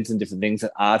asteroids and different things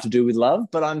that are to do with love,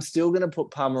 but I'm still going to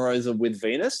put Palmarosa with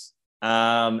Venus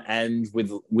and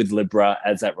with Libra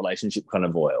as that relationship kind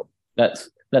of oil.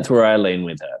 That's where I lean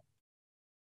with her.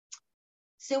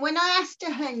 So when I asked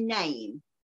her name,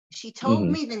 she told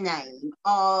me the name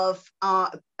of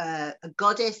a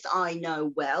goddess I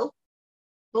know well,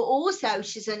 but also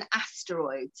she's an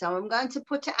asteroid. So I'm going to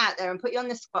put it out there and put you on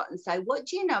the spot and say, what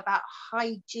do you know about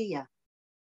Hygeia?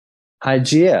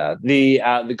 Hygeia,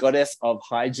 the goddess of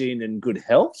hygiene and good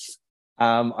health.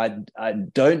 I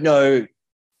don't know.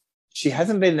 She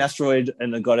hasn't been an asteroid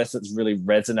and a goddess that's really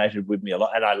resonated with me a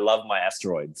lot. And I love my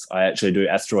asteroids. I actually do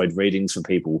asteroid readings for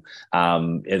people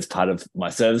as part of my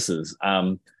services.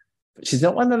 But she's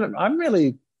not one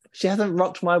that she hasn't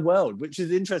rocked my world, which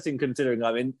is interesting considering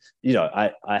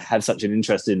I have such an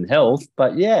interest in health.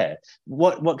 But yeah,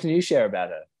 what can you share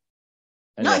about her?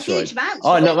 Not a huge amount.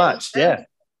 Oh, not much, yeah.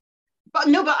 But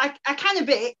I can a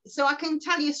bit. So I can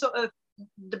tell you sort of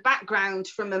the background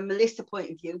from a Melissa point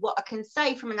of view. What I can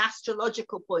say from an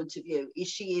astrological point of view is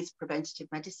she is preventative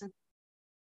medicine,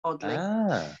 oddly.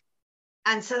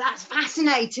 And so that's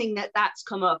fascinating that's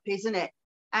come up, isn't it?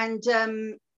 And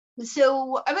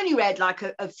so I've only read like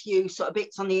a few sort of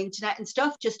bits on the internet and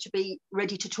stuff just to be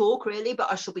ready to talk, really,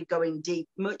 but I shall be going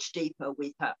much deeper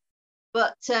with her.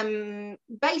 But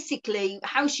basically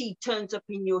how she turns up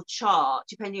in your chart,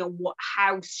 depending on what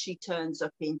house she turns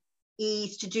up in,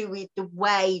 is to do with the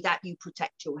way that you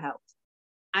protect your health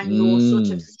and your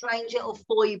sort of strange little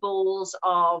foibles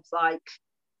of like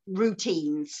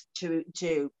routines to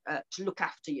look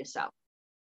after yourself.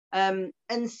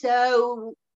 And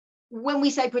so when we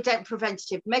say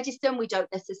preventative medicine, we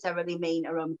don't necessarily mean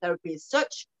aromatherapy as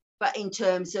such, but in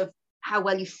terms of how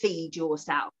well you feed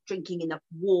yourself, drinking enough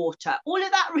water, all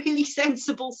of that really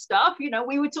sensible stuff. You know,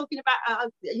 we were talking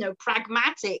about,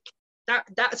 pragmatic.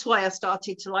 That's why I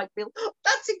started to like feel,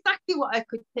 that's exactly what I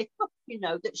could pick up,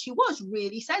 that she was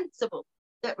really sensible.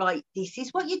 That, right, this is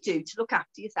what you do to look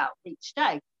after yourself each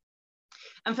day.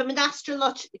 And from an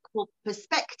astrological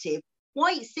perspective,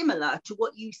 quite similar to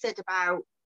what you said about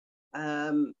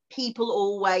people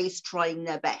always trying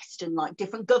their best, and like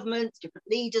different governments, different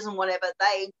leaders and whatever,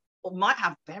 they might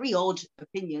have very odd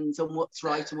opinions on what's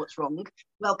right and what's wrong.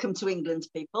 Welcome to England,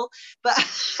 people. But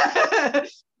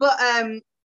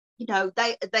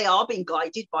they are being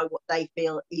guided by what they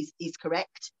feel is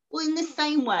correct. Well, in the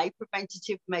same way,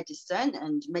 preventative medicine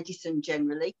and medicine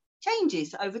generally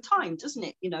changes over time, doesn't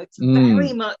it? It's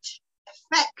very much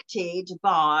affected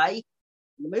by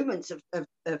the movements of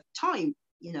time,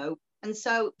 and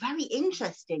so very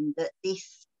interesting that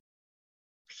this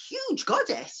huge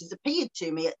goddess has appeared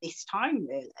to me at this time,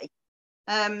 really.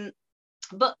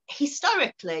 But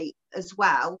historically as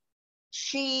well,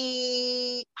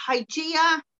 Hygeia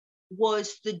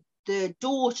was the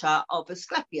daughter of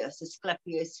Asclepius.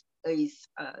 Asclepius is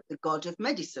the god of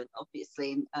medicine,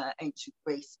 obviously, in ancient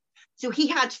Greece. So he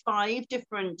had 5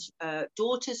 different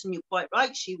daughters, and you're quite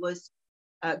right, she was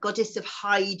goddess of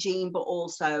hygiene, but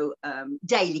also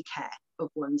daily care of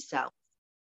oneself.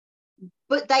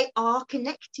 But they are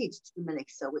connected to the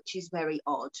Melissa, which is very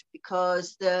odd,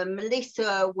 because the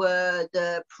Melissa were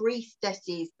the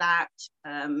priestesses that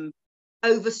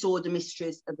oversaw the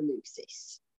mysteries of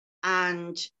Eleusis.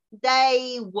 And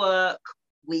we work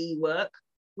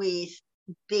with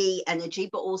bee energy,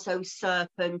 but also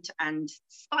serpent and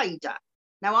spider.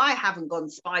 Now, I haven't gone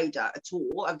spider at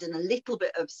all. I've done a little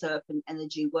bit of serpent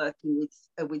energy working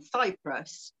with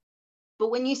Cyprus. But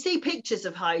when you see pictures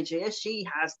of Hygeia, she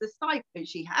has the cypress,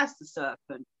 she has the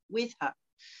serpent with her.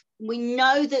 We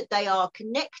know that they are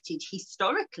connected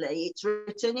historically. It's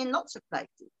written in lots of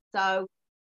places. So,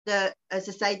 as I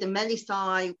say, the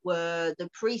Melissae were the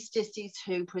priestesses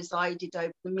who presided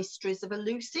over the mysteries of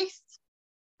Eleusis,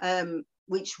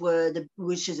 which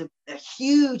is a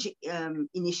huge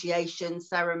initiation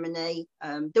ceremony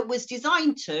that was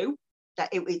designed that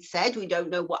it said, we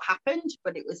don't know what happened,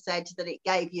 but it was said that it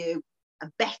gave you a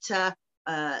better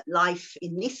life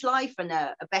in this life and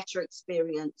a better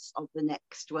experience of the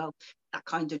next. Well, that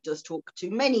kind of does talk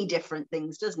to many different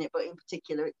things, doesn't it? But in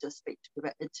particular, it does speak to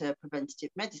preventative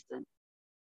medicine.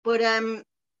 But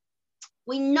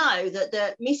we know that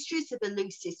the Mysteries of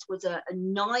Eleusis was a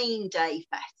 9-day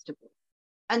festival.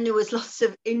 And there was lots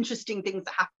of interesting things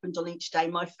that happened on each day.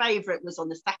 My favourite was on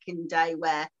the second day,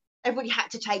 where everybody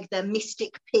had to take their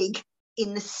mystic pig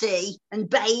in the sea and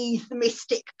bathe the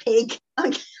mystic pig.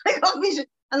 And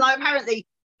apparently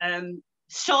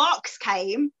sharks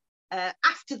came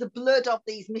after the blood of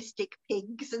these mystic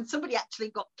pigs, and somebody actually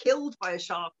got killed by a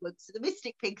shark. So the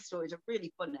mystic pig stories are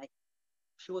really funny. I'm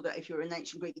sure that if you're an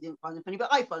ancient Greek, you didn't find them funny,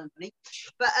 but I find them funny.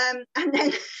 But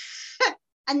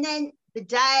and then the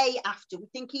day after, we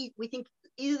think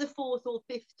either the 4th or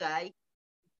 5th day,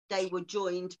 they were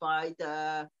joined by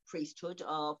the priesthood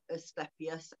of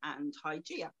Asclepius and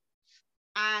Hygeia,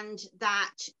 and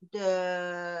that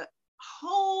the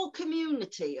whole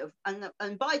community of, and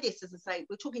by this, as I say,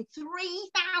 we're talking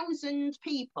 3,000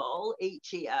 people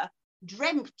each year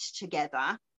dreamt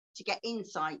together to get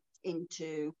insights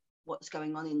into what's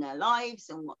going on in their lives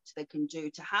and what they can do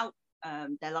to help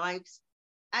their lives.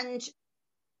 And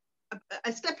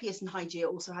Asclepius and Hygeia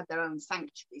also had their own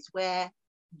sanctuaries where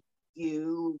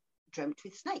you dreamt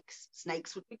with snakes.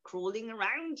 Snakes would be crawling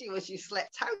around you as you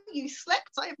slept. How you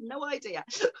slept, I have no idea.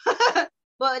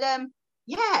 But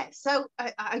yeah, so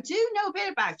I do know a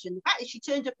bit about her. And the fact that she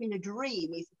turned up in a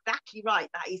dream is exactly right.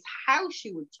 That is how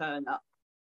she would turn up.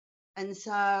 And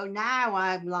so now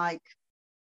I'm like,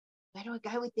 where do I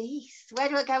go with this? Where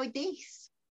do I go with this?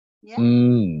 Yeah.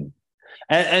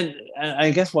 And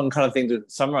I guess one kind of thing to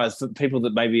summarize for people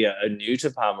that maybe are new to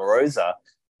Palmarosa,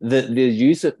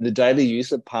 the daily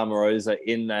use of Palmarosa,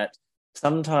 in that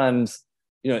sometimes,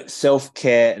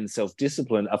 self-care and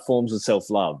self-discipline are forms of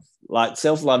self-love. Like,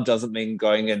 self-love doesn't mean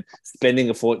going and spending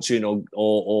a fortune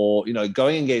or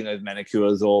going and getting those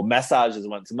manicures or massages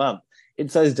once a month.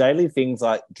 It's those daily things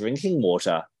like drinking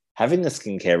water, having a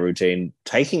skincare routine,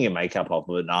 taking your makeup off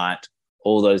at night,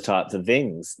 all those types of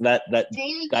things. Dealing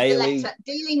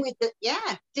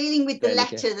with the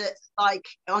letter that's like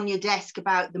on your desk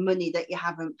about the money that you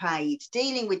haven't paid,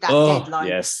 dealing with that deadline.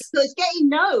 Yes. Because getting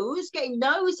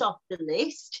those off the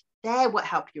list, they're what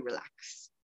help you relax.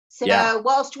 So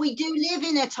whilst we do live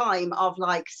in a time of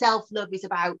like self-love is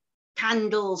about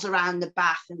candles around the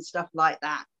bath and stuff like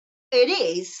that, it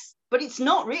is, but it's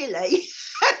not really.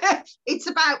 It's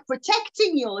about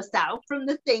protecting yourself from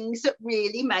the things that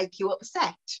really make you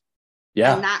upset.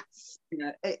 Yeah. And that's,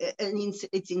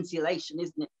 it's insulation,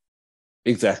 isn't it?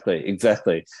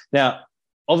 Exactly. Now,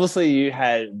 obviously you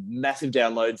had massive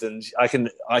downloads, and I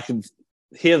can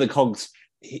hear the cogs,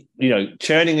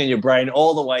 churning in your brain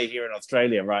all the way here in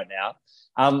Australia right now.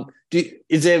 Do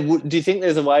you think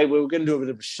there's a way we're going to do a bit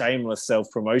of shameless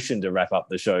self-promotion to wrap up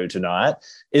the show tonight?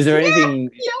 Is there anything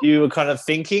you were kind of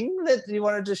thinking that you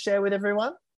wanted to share with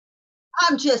everyone?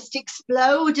 I'm just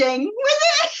exploding with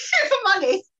it, if I'm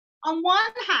honest. On one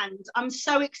hand, I'm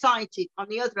so excited. On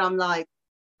the other, I'm like,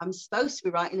 I'm supposed to be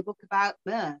writing a book about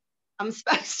myrrh. I'm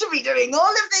supposed to be doing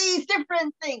all of these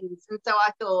different things. And so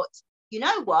I thought, you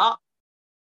know what?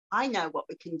 I know what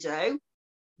we can do.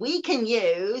 We can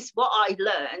use what I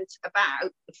learned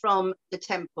about from the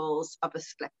temples of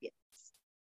Asclepius.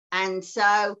 And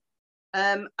so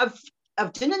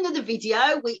I've done another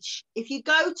video, which if you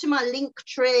go to my link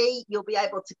tree, you'll be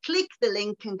able to click the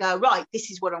link and go, right,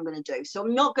 this is what I'm going to do. So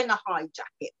I'm not going to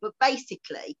hijack it, but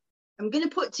basically I'm going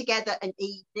to put together an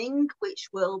evening, which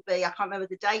will be, I can't remember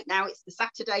the date now, it's the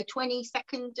Saturday,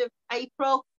 22nd of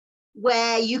April,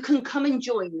 where you can come and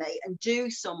join me and do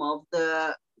some of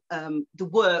the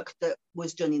work that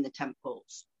was done in the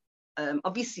temples.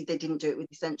 Obviously, they didn't do it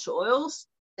with essential oils.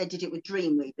 They did it with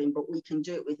dream weaving, but we can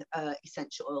do it with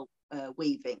essential oil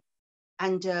weaving,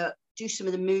 and do some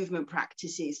of the movement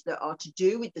practices that are to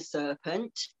do with the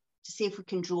serpent to see if we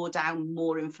can draw down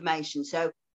more information.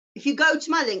 So if you go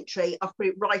to my link tree, I've put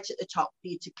it right at the top for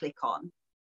you to click on.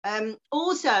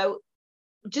 Also,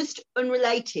 just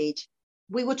unrelated,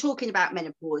 we were talking about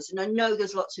menopause, and I know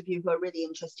there's lots of you who are really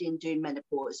interested in doing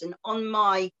menopause. And on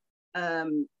my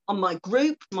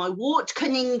group, my Wart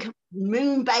Cunning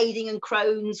Moon Bathing and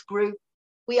Crohn's group,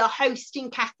 we are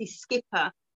hosting Kathy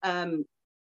Skipper, I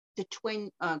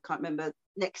can't remember,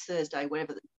 next Thursday,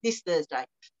 this Thursday,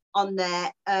 on there,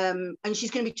 and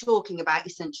she's going to be talking about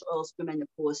essential oils for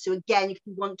menopause. So again, if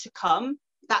you want to come,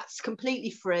 that's completely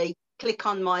free. Click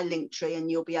on my link tree and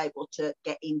you'll be able to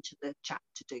get into the chat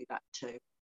to do that too.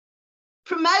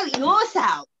 Promote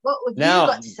yourself. What have you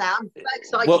got to say? I'm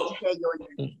so excited to hear your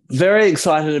name. Very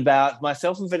excited about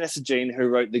myself and Vanessa Jean, who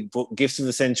wrote the book Gifts of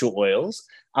Essential Oils.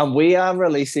 We are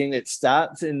releasing, it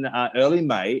starts in early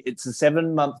May. It's a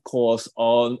 7-month course,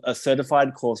 on a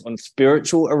certified course on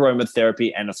spiritual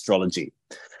aromatherapy and astrology.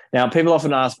 Now, people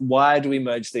often ask, why do we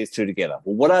merge these two together?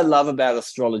 Well, what I love about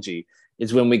astrology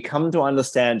is when we come to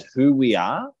understand who we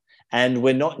are, and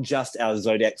we're not just our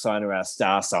zodiac sign or our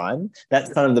star sign.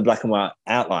 That's kind of the black and white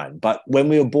outline. But when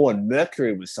we were born,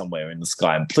 Mercury was somewhere in the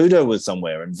sky, and Pluto was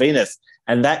somewhere, and Venus,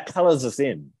 and that colors us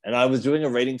in. And I was doing a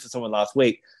reading for someone last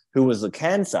week who was a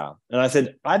Cancer. And I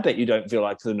said, I bet you don't feel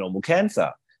like the normal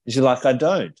Cancer. And she's like, I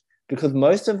don't. Because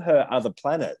most of her other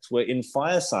planets were in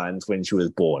fire signs when she was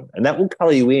born. And that will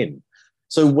color you in.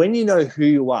 So when you know who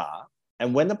you are,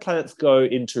 and when the planets go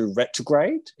into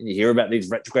retrograde, and you hear about these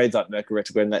retrogrades like Mercury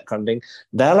retrograde and that kind of thing,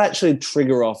 they'll actually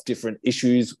trigger off different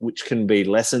issues, which can be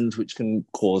lessons, which can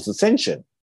cause ascension.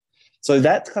 So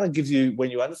that kind of gives you, when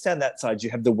you understand that side,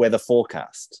 you have the weather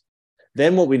forecast.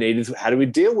 Then what we need is, how do we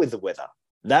deal with the weather?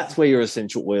 That's where your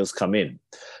essential oils come in.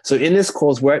 So in this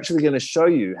course, we're actually going to show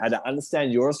you how to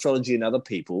understand your astrology and other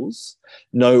people's,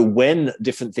 know when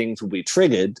different things will be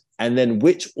triggered, and then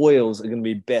which oils are going to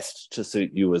be best to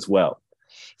suit you as well.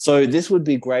 So this would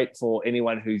be great for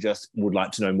anyone who just would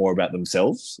like to know more about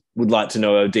themselves, would like to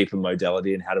know a deeper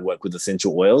modality and how to work with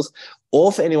essential oils,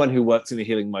 or for anyone who works in a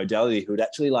healing modality who would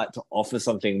actually like to offer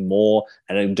something more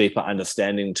and a deeper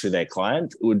understanding to their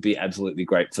client. It would be absolutely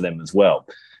great for them as well.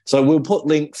 So we'll put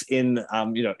links in,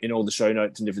 in all the show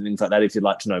notes and different things like that if you'd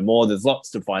like to know more. There's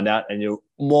lots to find out, and you're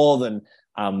more than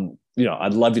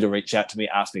I'd love you to reach out to me,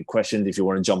 ask me questions. If you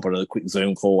want to jump on a quick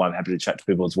Zoom call, I'm happy to chat to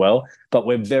people as well. But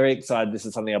we're very excited. This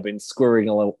is something I've been squirring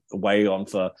away on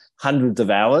for hundreds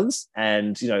of hours,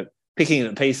 and, picking it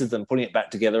to pieces and putting it back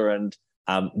together. And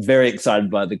very excited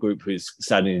by the group who's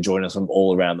starting to join us from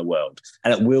all around the world.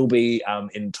 And it will be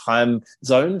in time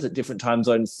zones, at different time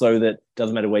zones, so that it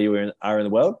doesn't matter where you are in the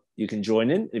world, you can join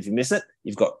in. If you miss it,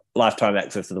 you've got lifetime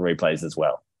access to the replays as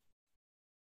well.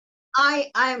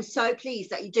 I am so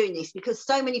pleased that you're doing this, because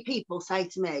so many people say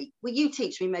to me, will you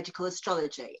teach me medical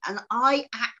astrology? And I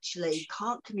actually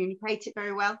can't communicate it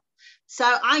very well. So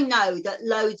I know that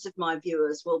loads of my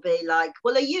viewers will be like,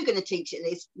 well, are you going to teach it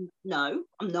this? No,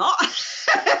 I'm not.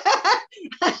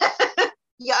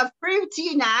 Yeah, I've proved to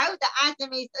you now that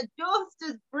Adam is just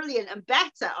as brilliant and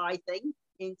better, I think,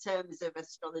 in terms of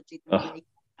astrology than Oh. me.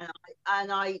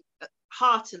 And I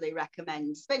heartily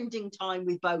recommend spending time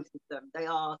with both of them. They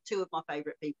are two of my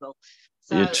favourite people.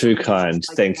 So You're too kind.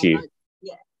 Thank you.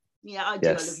 Yeah, I do.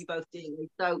 Yes. I love you both dearly.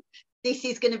 So this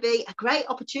is going to be a great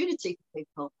opportunity for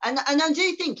people. And I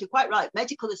do think you're quite right.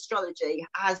 Medical astrology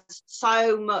has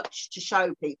so much to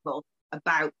show people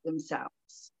about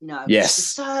themselves. You know, Yes.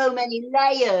 there's so many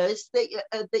layers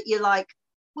that you're like,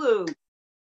 whoa.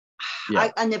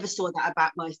 Yeah. I never saw that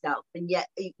about myself. And yet,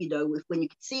 you know, when you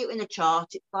can see it in a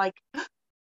chart, it's like,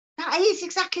 that is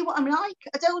exactly what I'm like.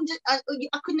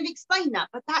 I couldn't have explained that,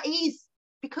 but that is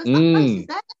because that place is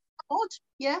there. Odd.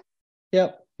 Yeah.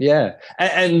 Yep. Yeah.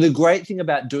 And the great thing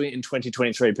about doing it in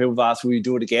 2023, people have asked, will you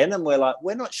do it again? And we're like,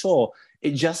 we're not sure.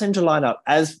 It just seemed to line up.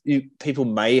 As people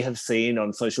may have seen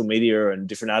on social media and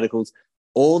different articles,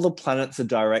 all the planets are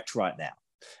direct right now.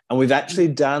 And we've actually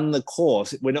done the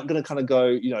course. We're not going to kind of go,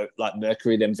 you know, like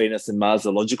Mercury, then Venus and Mars,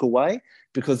 the logical way,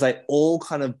 because they all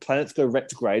kind of, planets go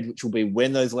retrograde, which will be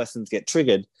when those lessons get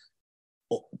triggered.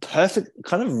 Perfect,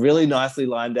 kind of really nicely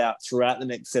lined out throughout the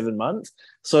next 7 months.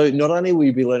 So not only will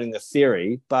you be learning the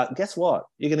theory, but guess what?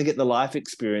 You're going to get the life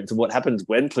experience of what happens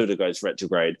when Pluto goes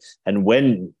retrograde and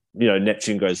when, you know,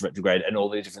 Neptune goes retrograde and all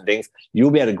these different things.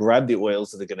 You'll be able to grab the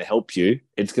oils that are going to help you.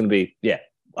 It's going to be, yeah,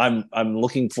 I'm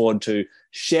looking forward to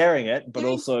sharing it, but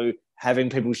also having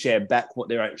people share back what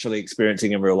they're actually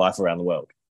experiencing in real life around the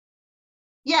world.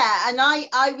 Yeah, and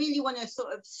I really want to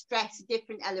sort of stress a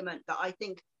different element that I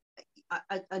think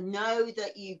I know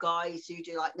that you guys who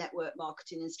do like network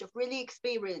marketing and stuff really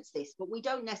experience this, but we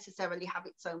don't necessarily have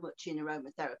it so much in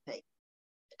aromatherapy.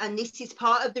 And this is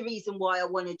part of the reason why I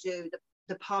want to do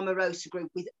the Palmarosa group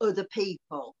with other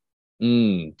people.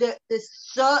 That there's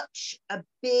such a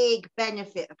big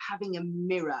benefit of having a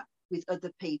mirror with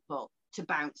other people to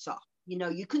bounce off. You know,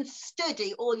 you can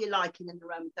study all you like in an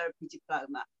aromatherapy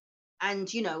diploma,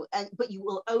 and you know, but you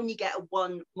will only get a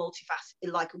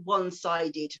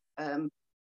one-sided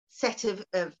set of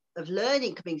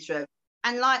learning coming through.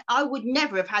 And like, I would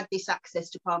never have had this access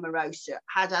to Palmarosa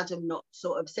had Adam not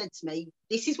sort of said to me,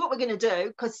 this is what we're going to do,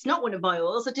 because it's not one of my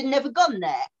oils. I'd never gone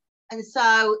there. And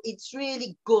so it's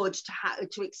really good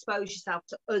to expose yourself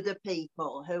to other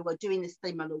people who are doing this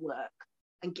similar work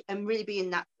and really be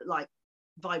in that like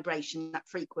vibration, that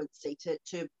frequency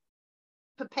to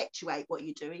perpetuate what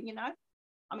you're doing, you know.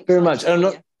 I'm very much.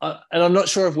 And I'm not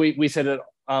sure if we said it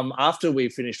after we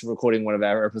finished recording one of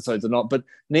our episodes or not, but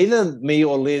neither me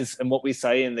or Liz and what we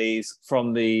say in these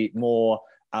from the more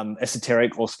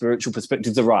esoteric or spiritual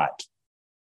perspectives are right.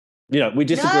 You know, we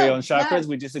disagree on chakras,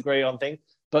 we disagree on things,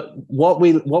 but what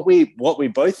we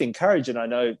both encourage, and I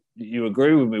know you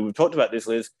agree with me, we've talked about this,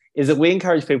 Liz, is that we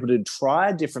encourage people to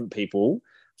try different people,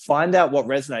 find out what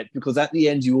resonates, because at the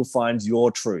end you will find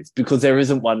your truth, because there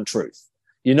isn't one truth.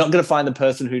 You're not going to find the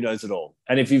person who knows it all.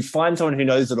 And if you find someone who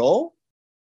knows it all,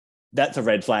 that's a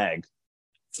red flag.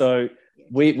 So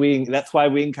we that's why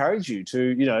we encourage you to,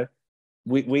 you know,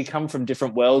 we come from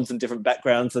different worlds and different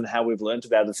backgrounds and how we've learned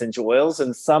about essential oils.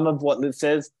 And some of what Liz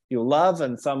says you'll love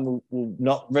and some will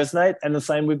not resonate. And the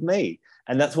same with me.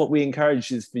 And that's what we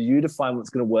encourage, is for you to find what's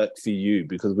going to work for you,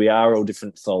 because we are all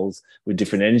different souls with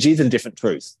different energies and different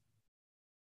truths.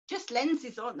 Just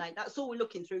lenses, aren't they? That's all we're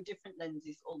looking through, different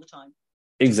lenses all the time.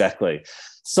 Exactly.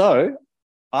 So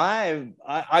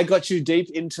I got you deep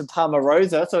into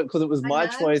Palmarosa, so because it was my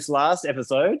choice last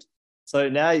episode. So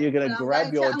now you're going to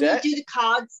grab your deck. I'm going to do the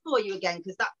cards for you again,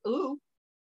 because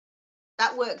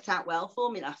that worked out well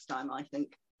for me last time, I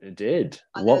think. It did.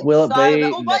 What will it be?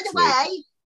 Oh,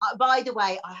 by the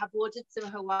way, I have ordered some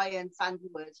Hawaiian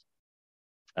sandalwood.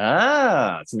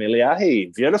 Some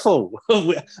Iliahi. Beautiful.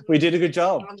 we did a good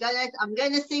job. I'm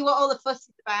going to see what all the fuss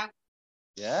is about.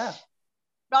 Yeah.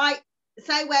 Right.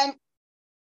 Say when.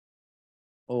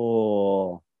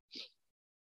 Oh.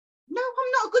 No,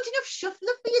 I'm not a good enough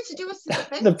shuffler for you to do a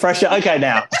snippet. The pressure. Okay,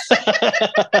 now.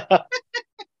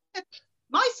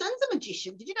 My son's a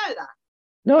magician. Did you know that?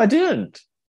 No, I didn't.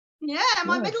 Yeah,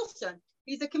 my middle son.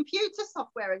 He's a computer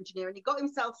software engineer, and he got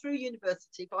himself through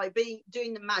university by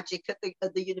doing the magic at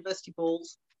the university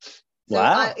balls. So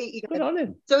wow. Good on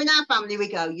him. So in our family, we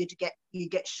go, you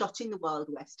get shot in the Wild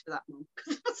West for that one.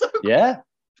 So, yeah.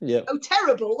 Yeah. Oh,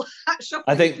 terrible at shopping.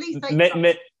 I think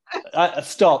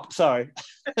stop. Sorry.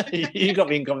 You got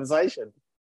me in conversation.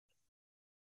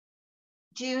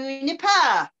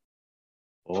 Juniper.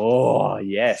 Oh,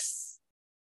 yes.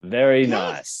 Very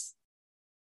nice.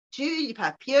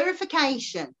 Juniper,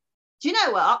 purification. Do you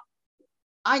know what?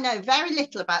 I know very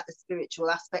little about the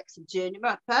spiritual aspects of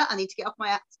juniper. I need to get off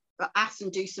my ass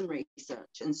and do some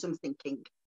research and some thinking.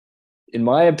 In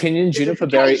my opinion, juniper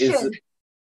berry is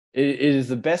It is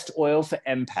the best oil for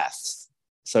empaths.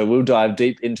 So we'll dive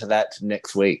deep into that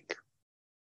next week.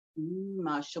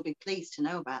 I shall be pleased to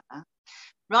know about that.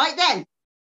 Right then,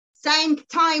 same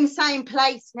time, same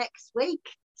place next week.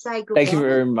 Say goodbye. Thank you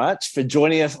very much for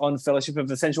joining us on Fellowship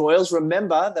of Essential Oils.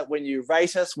 Remember that when you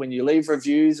rate us, when you leave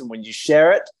reviews, and when you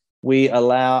share it, we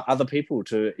allow other people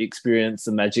to experience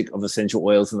the magic of essential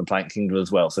oils in the plant kingdom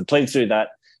as well. So please do that.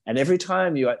 And every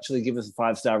time you actually give us a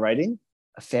 5-star rating,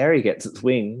 a fairy gets its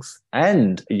wings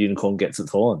and a unicorn gets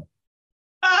its horn.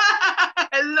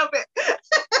 I love it.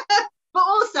 But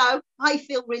also, I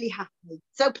feel really happy.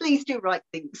 So please do write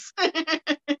things.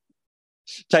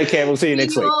 Take care. We'll see you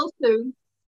next week. See you all soon.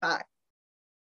 Bye.